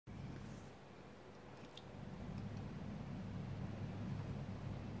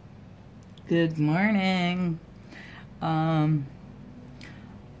Good morning. Told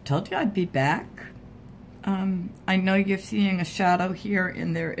you I'd be back. I know you're seeing a shadow here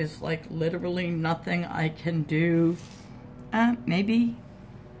and there is like literally nothing I can do. Maybe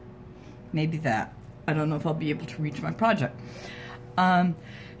that. I don't know if I'll be able to reach my project.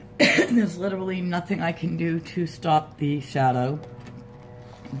 There's literally nothing I can do to stop the shadow.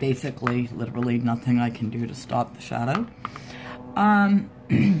 Basically, literally nothing I can do to stop the shadow.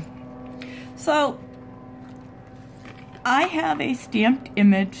 So, I have a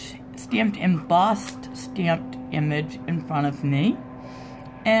embossed stamped image in front of me,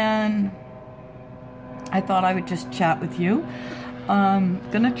 and I thought I would just chat with you.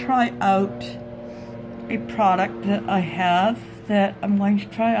 Gonna try out a product that I have that I'm going to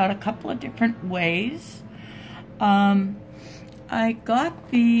try out a couple of different ways. I got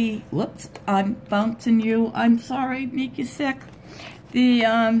the, whoops, I'm bouncing you, I'm sorry, make you sick. The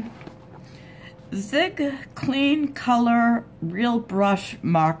Zig Clean Color Real Brush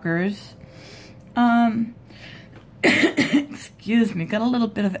Markers. Excuse me, got a little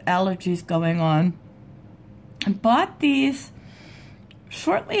bit of allergies going on. I bought these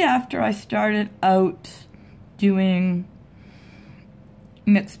shortly after I started out doing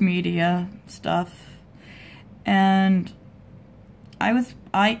mixed media stuff, and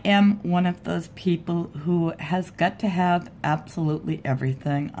I am one of those people who has got to have absolutely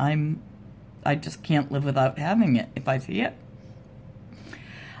everything. I just can't live without having it. If I see it,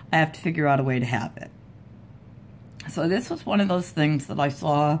 I have to figure out a way to have it. So this was one of those things that I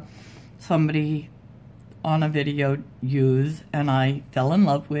saw somebody on a video use, and I fell in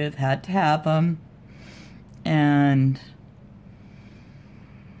love with, had to have them. And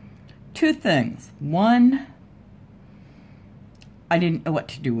two things. One, I didn't know what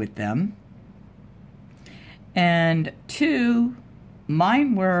to do with them. And two,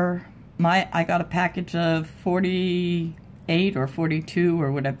 mine were, I got a package of 48 or 42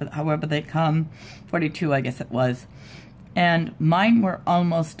 or whatever, however they come, 42 I guess it was. And mine were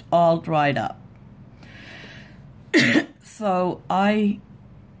almost all dried up. So I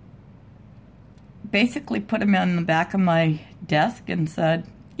basically put them on the back of my desk and said,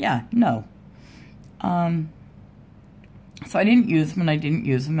 yeah, no. So I didn't use them,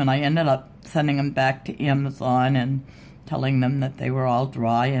 and I ended up sending them back to Amazon and telling them that they were all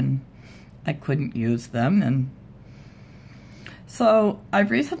dry and I couldn't use them. And so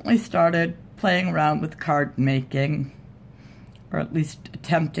I've recently started playing around with card making, or at least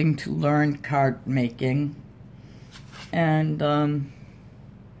attempting to learn card making. And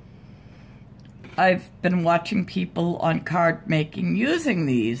I've been watching people on card making using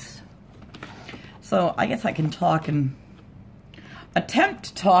these. So I guess I can talk and attempt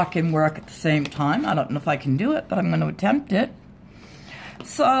to talk and work at the same time. I don't know if I can do it, but I'm going to attempt it.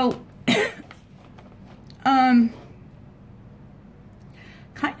 So,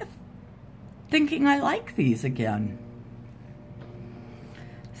 kind of thinking I like these again.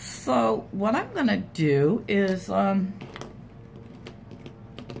 So what I'm going to do is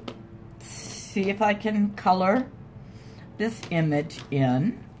see if I can color this image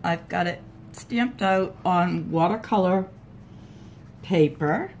in. I've got it stamped out on watercolor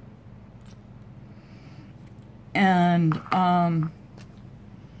paper, and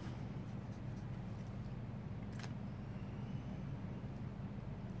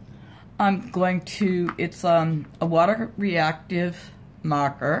I'm going to, it's a water reactive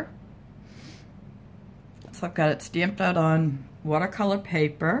marker. So I've got it stamped out on watercolor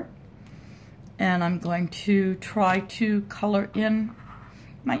paper, and I'm going to try to color in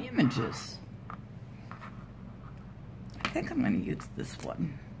my images. I think I'm going to use this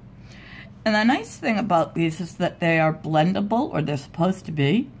one. And the nice thing about these is that they are blendable, or they're supposed to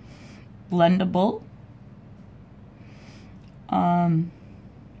be blendable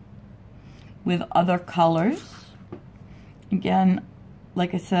with other colors. Again,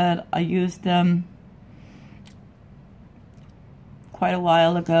 like I said, I used them quite a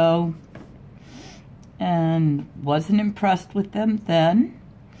while ago and wasn't impressed with them then.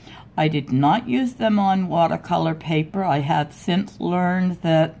 I did not use them on watercolor paper. I have since learned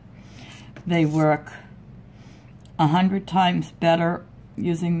that they work 100 times better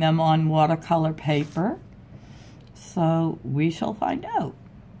using them on watercolor paper. So we shall find out.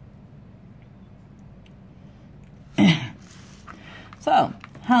 So,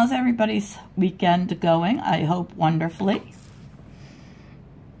 how's everybody's weekend going? I hope wonderfully.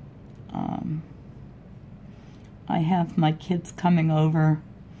 I have my kids coming over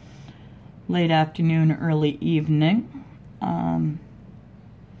late afternoon, early evening.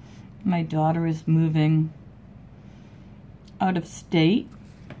 My daughter is moving out of state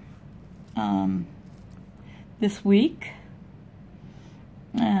this week,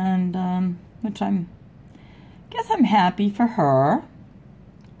 and which guess I'm happy for her.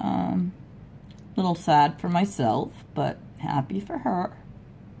 Little sad for myself, but happy for her.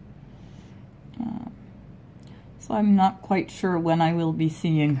 So I'm not quite sure when I will be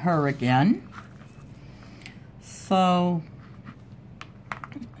seeing her again. So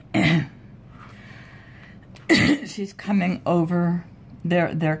she's coming over.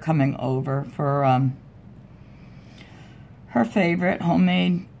 They're coming over for her favorite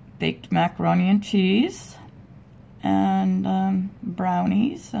homemade baked macaroni and cheese, and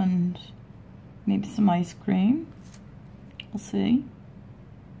brownies, and maybe some ice cream. We'll see.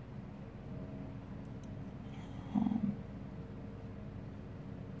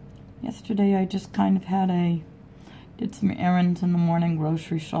 Yesterday I just kind of did some errands in the morning,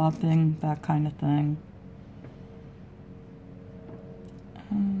 grocery shopping, that kind of thing.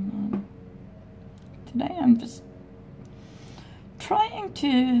 Today I'm just trying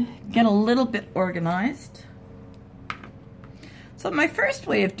to get a little bit organized. So my first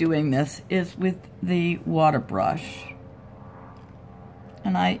way of doing this is with the water brush.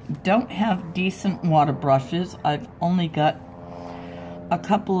 And I don't have decent water brushes. I've only got a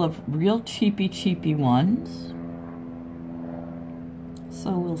couple of real cheapy ones.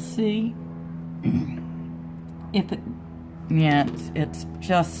 So we'll see if it's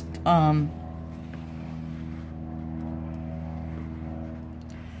just kind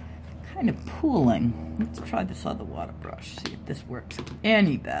of pooling. Let's try this other water brush, see if this works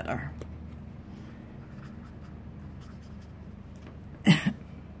any better.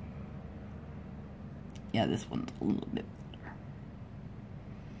 Yeah, this one's a little bit better.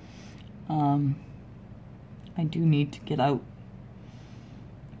 I do need to get out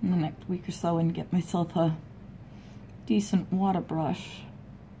in the next week or so and get myself a decent water brush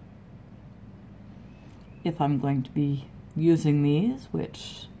if I'm going to be using these,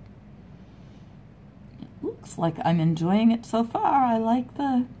 which it looks like I'm enjoying it so far. I like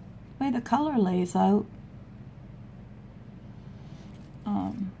the way the color lays out.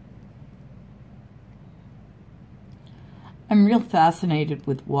 I'm real fascinated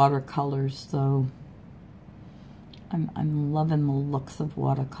with watercolors, so I'm loving the looks of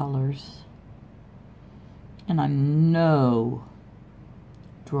watercolors. And I'm no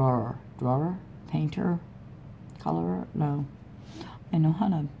drawer, painter, colorer, no. I know how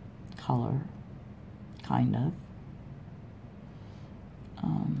to color, kind of.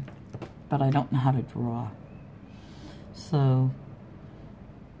 But I don't know how to draw. So,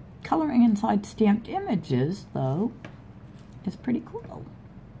 coloring inside stamped images, though, is pretty cool.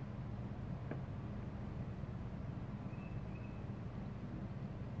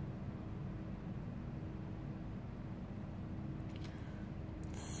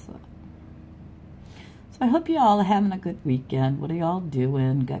 So I hope you all are having a good weekend. What are y'all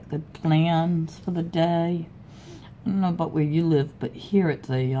doing? Got good plans for the day? I don't know about where you live, but here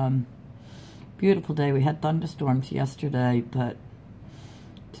it's a beautiful day. We had thunderstorms yesterday, but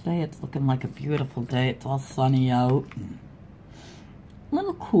today it's looking like a beautiful day. It's all sunny out. A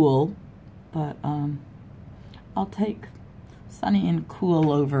little cool, but I'll take sunny and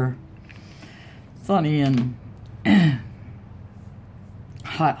cool over sunny and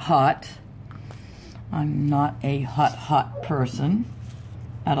hot. I'm not a hot person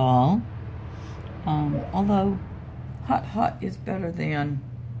at all. Although hot is better than,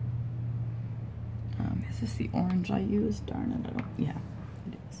 is this the orange I used? Darn it, I don't, yeah,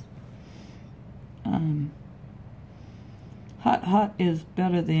 it is. Hot is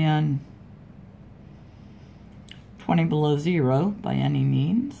better than 20 below zero by any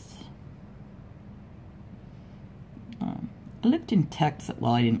means. I lived in Texas.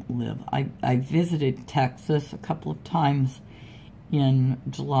 Well, I didn't live. I visited Texas a couple of times in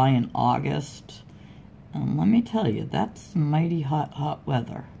July and August. Let me tell you, that's mighty hot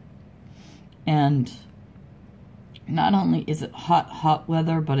weather. And not only is it hot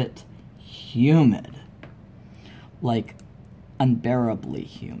weather, but it's humid. Like, unbearably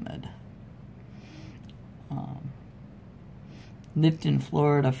humid. Lived in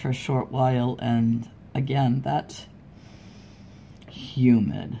Florida for a short while, and again, that's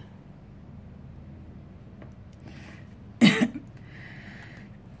humid.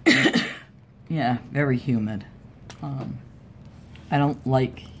 Yeah, very humid. I don't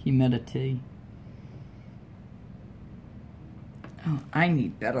like humidity. Oh, I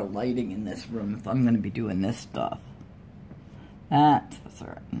need better lighting in this room if I'm going to be doing this stuff. That's for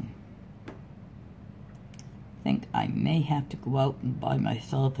certain. I think I may have to go out and buy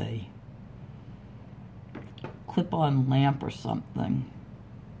myself a clip-on lamp or something.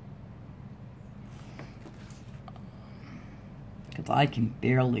 because I can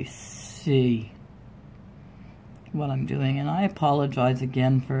barely see what I'm doing. And I apologize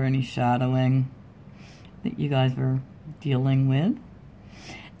again for any shadowing that you guys are dealing with.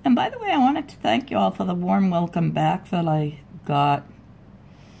 And by the way, I wanted to thank you all for the warm welcome back that I got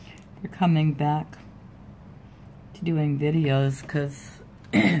for coming back to doing videos, because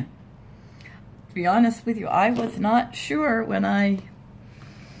to be honest with you, I was not sure when I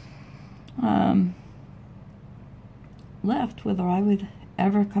left whether I would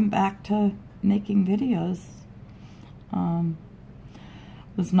ever come back to making videos.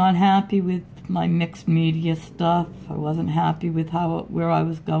 Was not happy with my mixed media stuff. I wasn't happy with where I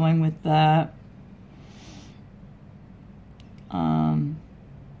was going with that.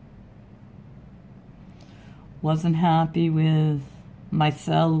 Wasn't happy with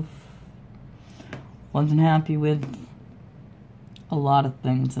myself. Wasn't happy with a lot of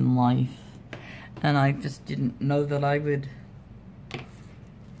things in life. And I just didn't know that I would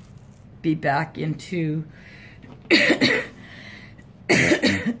be back into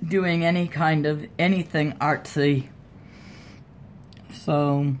doing any kind of anything artsy.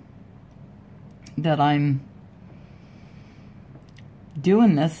 So that I'm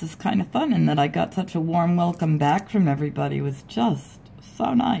doing this is kind of fun, and that I got such a warm welcome back from everybody was just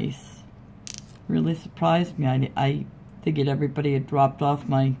so nice. Really surprised me. I figured everybody had dropped off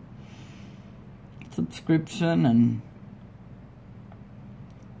my subscription, and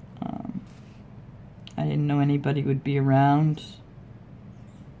I didn't know anybody would be around.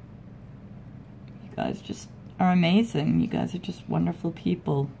 You guys just are amazing. You guys are just wonderful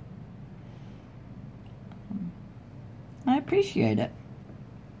people. I appreciate it.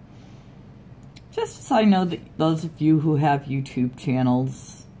 Just as I know that those of you who have YouTube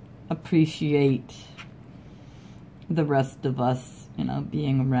channels appreciate the rest of us, you know,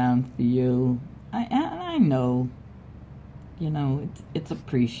 being around for you. I know, you know, it's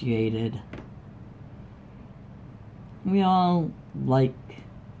appreciated. We all like,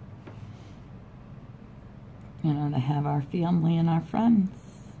 you know, to have our family and our friends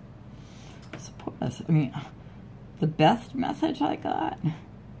support us. I mean, the best message I got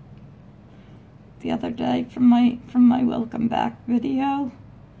the other day from my welcome back video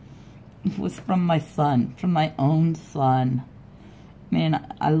was from my son, from my own son.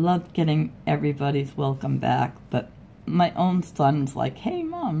 Man, I love getting everybody's welcome back, but my own son's like, "Hey,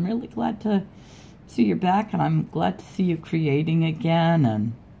 Mom, I'm really glad to see you're back, and I'm glad to see you creating again."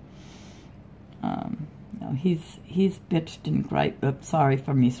 And you know, he's bitched and griped. Sorry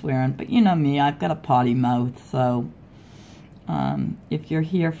for me swearing, but you know me, I've got a potty mouth. So if you're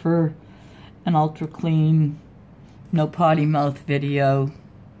here for an ultra clean, no potty mouth video,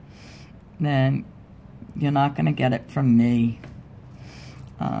 then you're not gonna get it from me.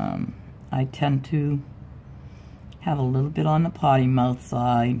 I tend to have a little bit on the potty mouth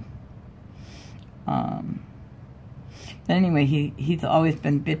side. But anyway, he's always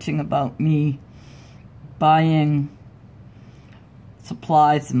been bitching about me buying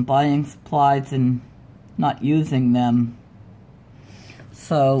supplies and not using them.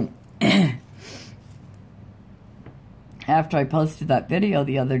 So after I posted that video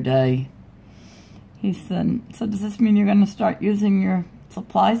the other day, he said, "So does this mean you're going to start using your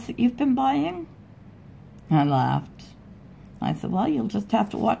supplies that you've been buying?" And I laughed. I said, "Well, you'll just have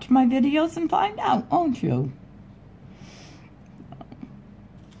to watch my videos and find out, won't you?"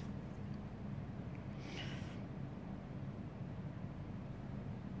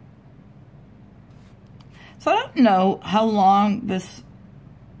 So I don't know how long this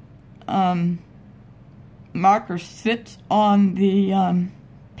marker sits on the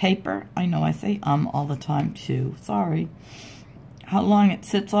paper. I know I say all the time too. Sorry. How long it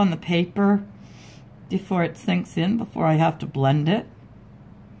sits on the paper before it sinks in, before I have to blend it.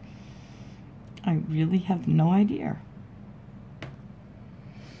 I really have no idea.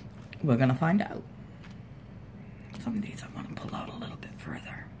 We're going to find out. Some of these I want to pull out a little bit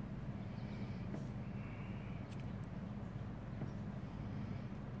further.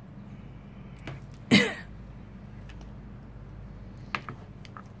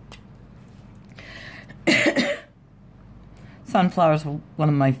 Sunflowers are one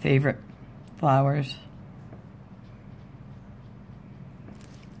of my favorite flowers.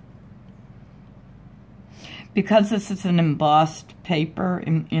 Because this is an embossed paper,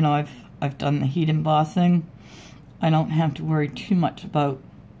 and you know, I've done the heat embossing, I don't have to worry too much about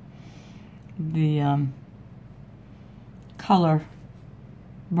the color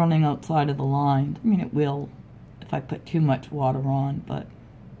running outside of the line. I mean, it will if I put too much water on, but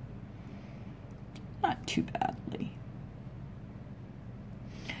not too badly.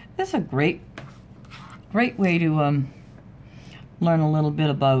 This is a great way to learn a little bit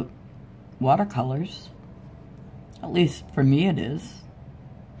about watercolors. At least for me it is.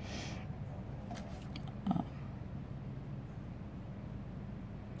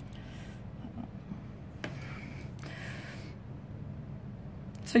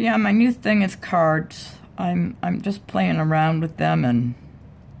 So yeah, my new thing is cards. I'm just playing around with them and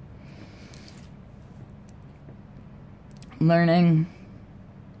learning.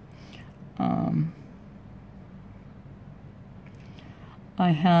 I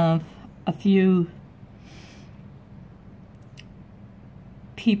have a few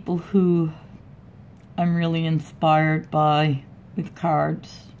people who I'm really inspired by with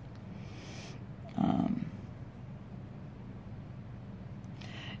cards.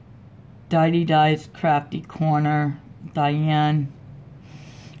 Di's Crafty Corner, Diane.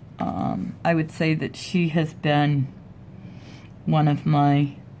 I would say that she has been one of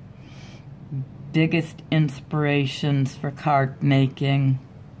my biggest inspirations for card making.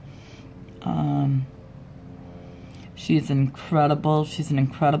 She's incredible. She's an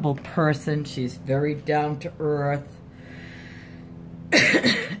incredible person. She's very down to earth.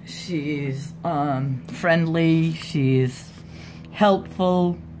 She's friendly. She's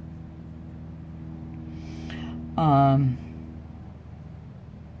helpful.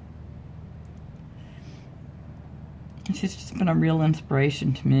 She's just been a real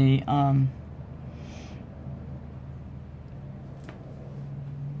inspiration to me.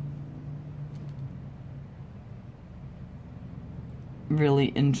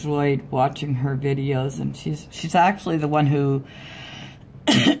 Really enjoyed watching her videos, and she's actually the one who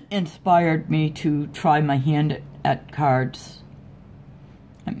inspired me to try my hand at cards,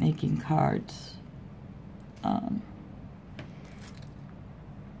 at making cards.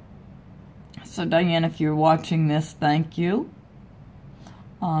 So Diane, if you're watching this, thank you.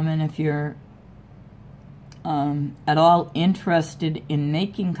 And if you're at all interested in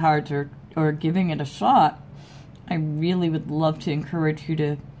making cards or giving it a shot, I really would love to encourage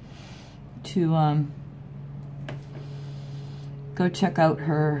you to go check out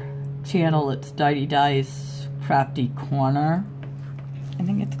her channel. It's Di's Crafty Corner, I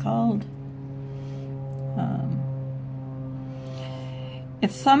think it's called.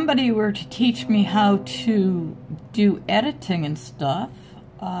 If somebody were to teach me how to do editing and stuff,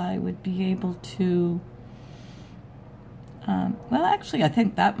 I would be able to, well, actually, I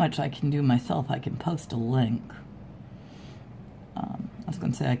think that much I can do myself. I can post a link. I was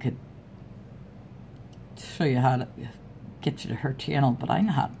going to say I could show you how to get you to her channel, but I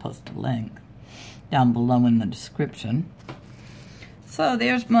know how to post a link down below in the description. So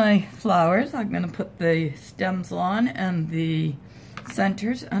there's my flowers. I'm going to put the stems on and the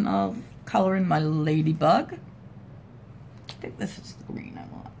centers, and I'll color in my ladybug. I think this is the green I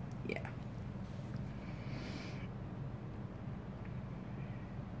want. Yeah.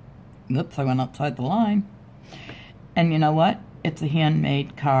 Oops, I went outside the line. And you know what? It's a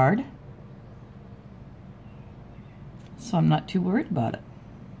handmade card, so I'm not too worried about it.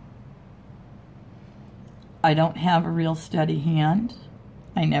 I don't have a real steady hand.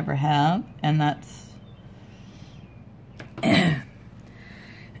 I never have, and that's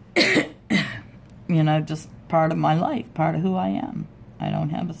you know, just part of my life, part of who I am. I don't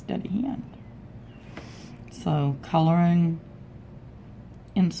have a steady hand. So coloring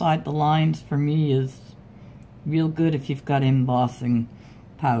inside the lines for me is real good if you've got embossing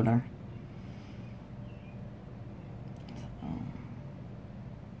powder.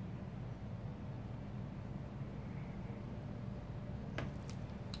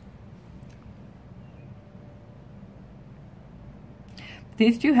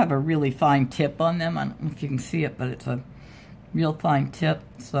 These do have a really fine tip on them. I don't know if you can see it, but it's a real fine tip,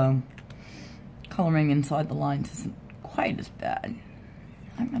 so coloring inside the lines isn't quite as bad.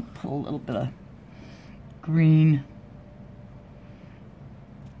 I'm going to put a little bit of green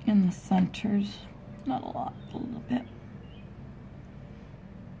in the centers. Not a lot, a little bit.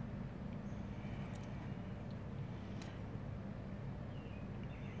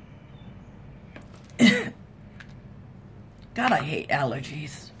 God, I hate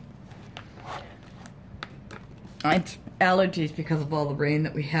allergies. It's allergies because of all the rain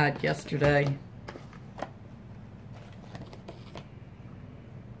that we had yesterday.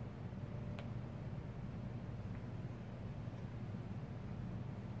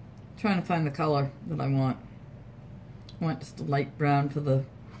 Trying to find the color that I want. I want just a light brown for the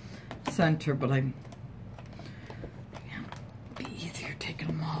center, but it'd be easier taking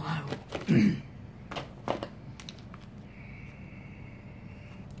them all out.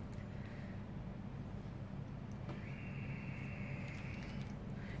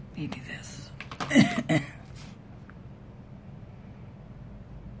 Maybe this.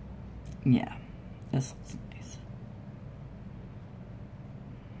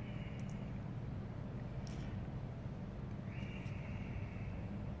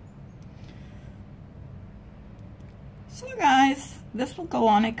 So guys, this will go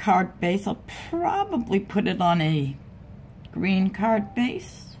on a card base. I'll probably put it on a green card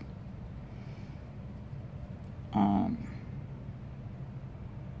base.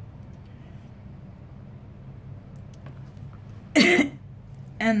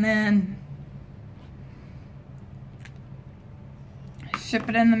 And then ship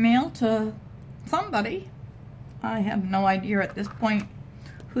it in the mail to somebody. I have no idea at this point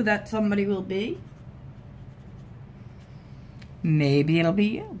who that somebody will be. Maybe it'll be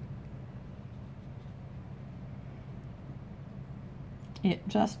you. It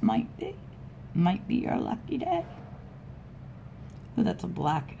just might be. Might be your lucky day. Oh, that's a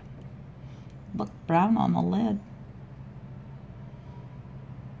black. Look brown on the lid.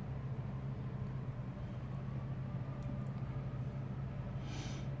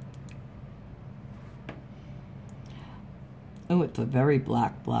 Oh, it's a very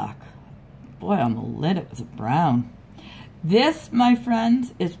black. Boy, on the lid it was a brown. This, my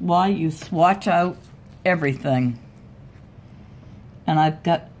friends, is why you swatch out everything. And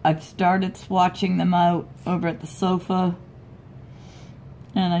I've started swatching them out over at the sofa.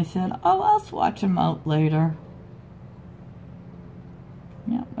 And I said, oh, I'll swatch them out later.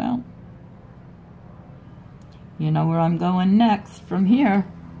 Yeah, well, you know where I'm going next from here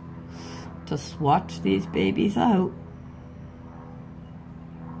to swatch these babies out.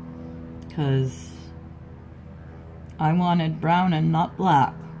 Because I wanted brown and not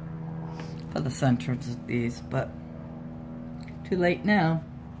black for the centers of these, but too late now.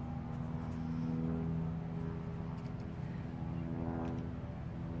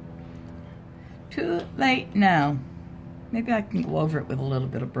 Too late now. Maybe I can go over it with a little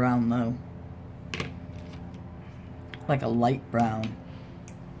bit of brown though. Like a light brown.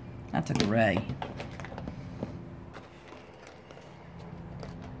 That's a gray.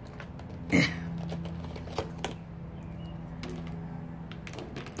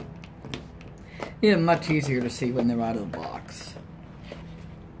 Yeah, much easier to see when they're out of the box.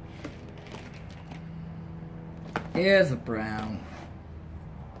 Here's a brown.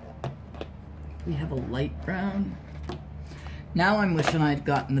 We have a light brown. Now I'm wishing I'd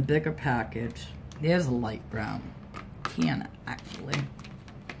gotten the bigger package. There's a light brown. Can actually.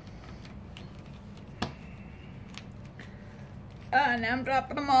 Now I'm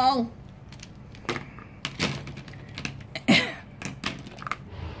dropping them all.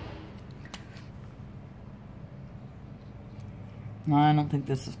 I don't think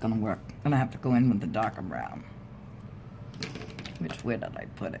this is going to work. I'm going to have to go in with the darker brown. Where did I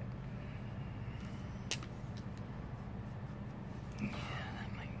put it? Yeah,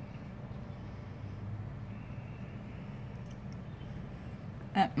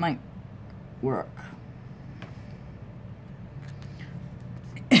 that might work.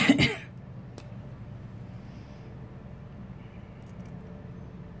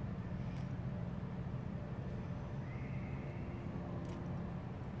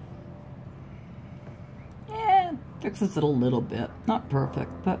 Fixes it a little bit. Not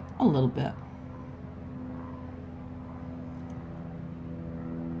perfect, but a little bit.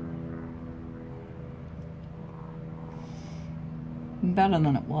 Better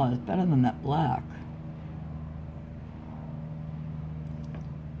than it was. Better than that black.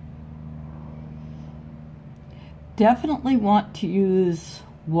 Definitely want to use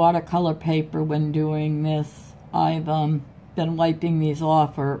watercolor paper when doing this. I've been wiping these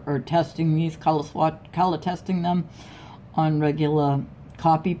off or testing these, color testing them on regular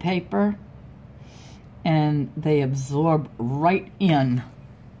copy paper, and they absorb right in,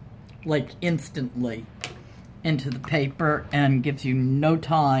 like instantly, into the paper and gives you no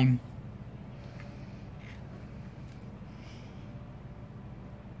time.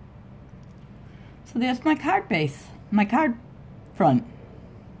 So there's my card base, my card front.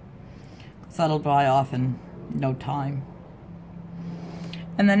 So that'll dry off in no time.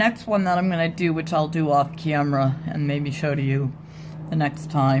 And the next one that I'm going to do, which I'll do off camera and maybe show to you the next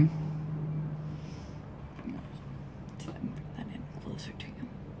time. Let's see if I can bring that in closer to you.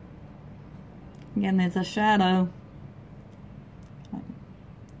 Again, there's a shadow.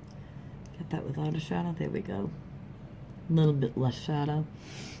 Get that without a shadow. There we go. A little bit less shadow.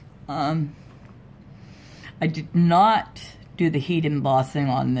 I did not do the heat embossing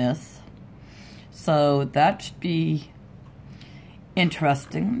on this, so that should be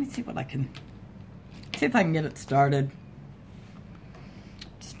interesting. Let me see what I can, see if I can get it started.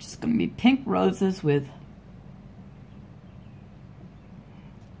 It's just going to be pink roses with,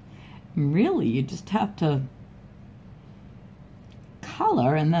 really, you just have to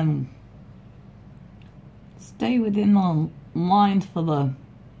color and then stay within the lines for the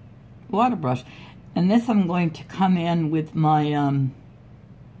water brush. And this I'm going to come in with my,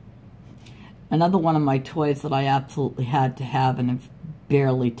 another one of my toys that I absolutely had to have and have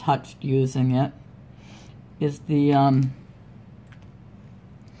barely touched using it, is the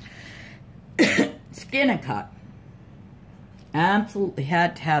Skin and Cut. Absolutely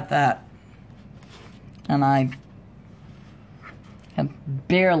had to have that. And I have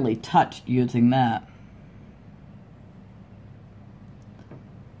barely touched using that.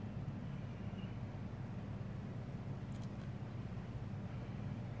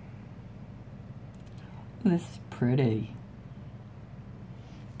 This is pretty.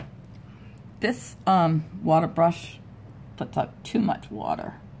 This water brush puts out too much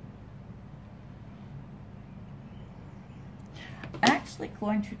water. I'm actually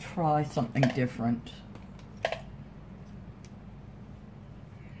going to try something different.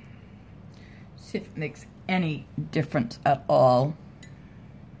 See if it makes any difference at all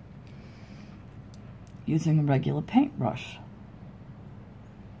using a regular paintbrush.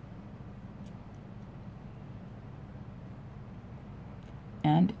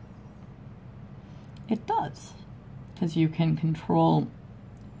 And it does, because you can control,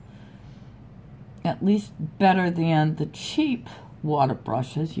 at least better than the cheap water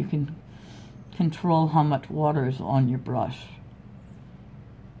brushes, you can control how much water is on your brush.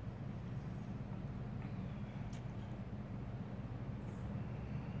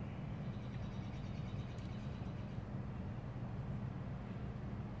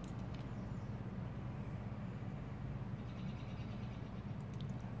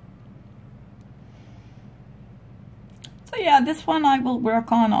 So yeah, this one I will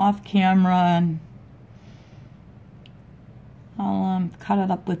work on off camera, and I'll cut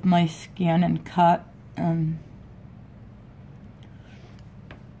it up with my Skin and Cut, and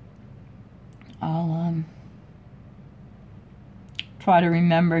I'll try to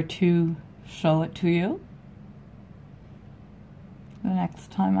remember to show it to you the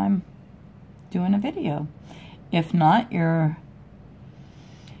next time I'm doing a video. If not, you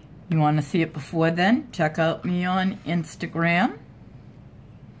want to see it before then, check out me on Instagram.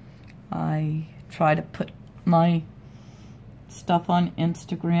 I try to put my stuff on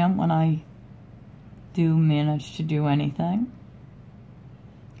Instagram when I do manage to do anything.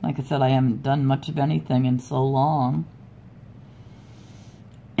 Like I said, I haven't done much of anything in so long.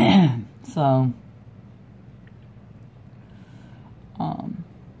 So,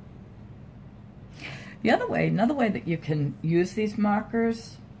 another way that you can use these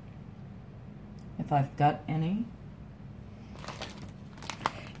markers, if I've got any,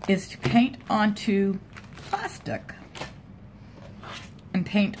 is to paint onto plastic and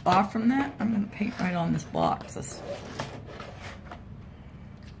paint off from that. I'm going to paint right on this box. This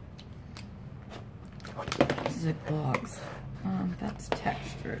zip box. That's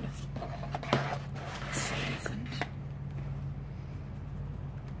textured. This isn't.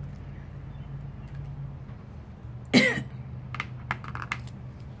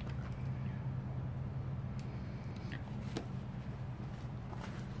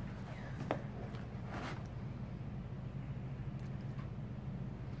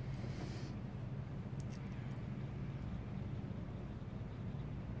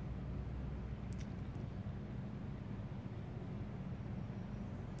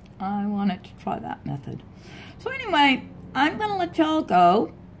 I wanted to try that method. So anyway, I'm going to let y'all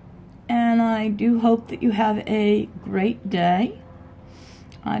go, and I do hope that you have a great day.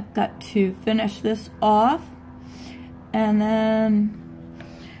 I've got to finish this off and then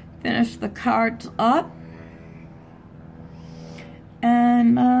finish the cards up,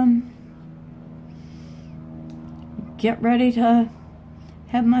 and get ready to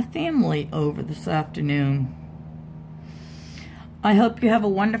have my family over this afternoon. I hope you have a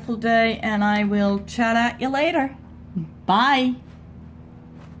wonderful day, and I will chat at you later. Bye.